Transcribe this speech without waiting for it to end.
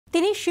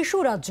তিনি শিশু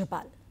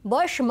রাজ্যপাল,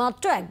 বয়স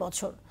মাত্র 1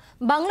 বছর।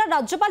 বাংলার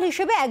রাজ্যপাল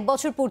হিসেবে 1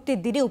 বছর পূর্তির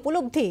দিনে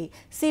উপলব্ধি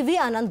সিভি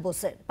আনন্দ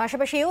বোসের।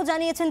 পাশাপাশি এও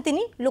জানিয়েছেন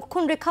তিনি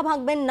লক্ষণ রেখা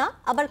ভাঙবেন না,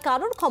 আবার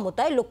কারোর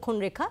ক্ষমতায় লক্ষণ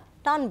রেখা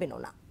টানবেনও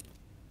না।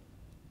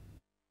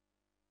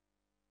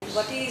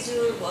 What is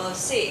your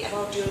say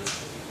about your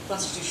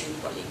constitutional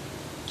colleague?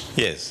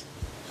 Yes.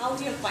 How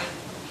do you find?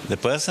 The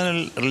personal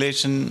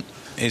relation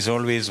is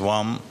always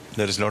warm.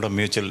 There is a lot of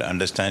mutual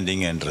understanding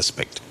and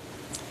respect.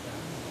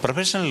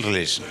 Professional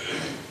relation,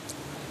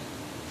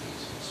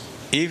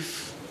 if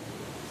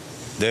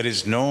there is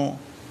no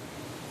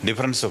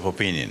difference of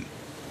opinion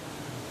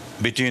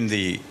between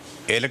the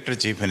elected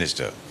chief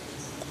minister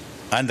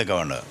and the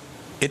governor,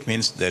 it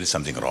means there is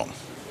something wrong.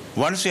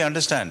 Once we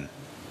understand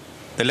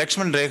the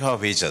Lakshman Rekha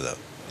of each other,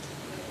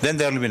 then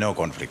there will be no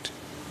conflict.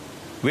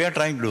 We are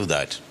trying to do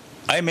that.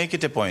 I make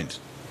it a point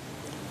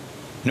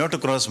not to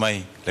cross my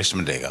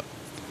Lakshman Rekha.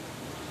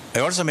 I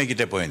also make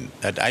it a point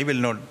that I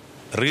will not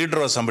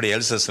redraw somebody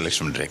else's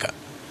Lakshman Rekha.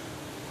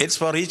 It's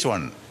for each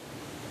one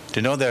to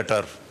know their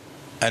turf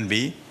and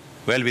be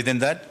well within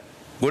that.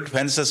 Good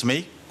fences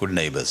make good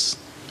neighbors.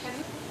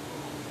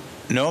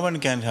 No one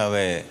can have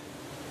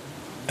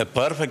a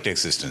perfect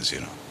existence,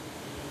 you know.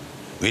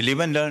 We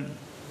live and learn.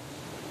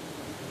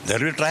 There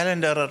will be trial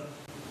and error.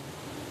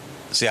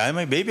 See, I am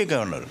a baby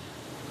governor,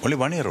 only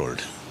 1 year old.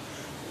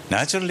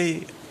 Naturally,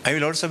 I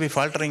will also be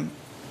faltering.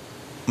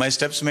 My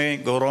steps may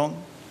go wrong,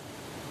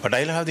 but I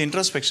will have the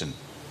introspection.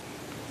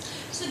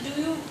 So do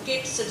you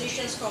get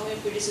suggestions from your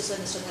predecessor,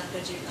 Mr.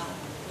 Ghanta now,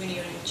 when you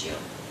are in chair?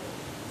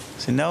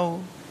 See, now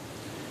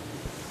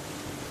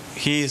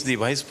he is the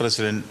vice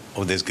president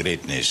of this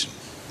great nation.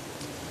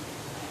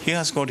 He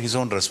has got his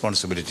own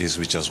responsibilities,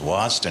 which are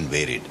vast and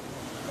varied.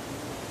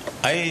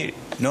 I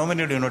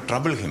normally do not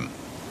trouble him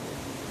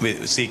with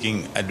seeking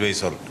advice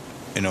or,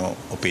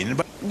 opinion.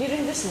 But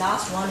During this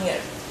last 1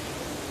 year,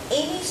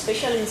 any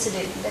special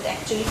incident that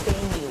actually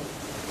pained you?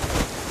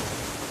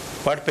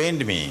 what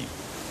pained me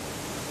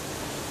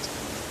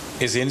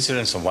is the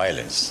incidents of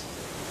violence.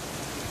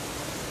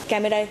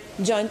 ক্যামেরায়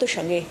জয়ন্ত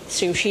সঙ্গে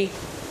শ্রেয়সী,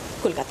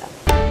 কলকাতা।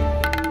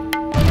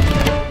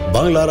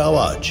 বাংলার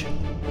আওয়াজ,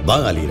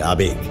 বাঙালির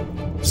আবেগ,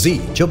 জি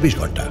 24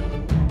 ঘন্টা।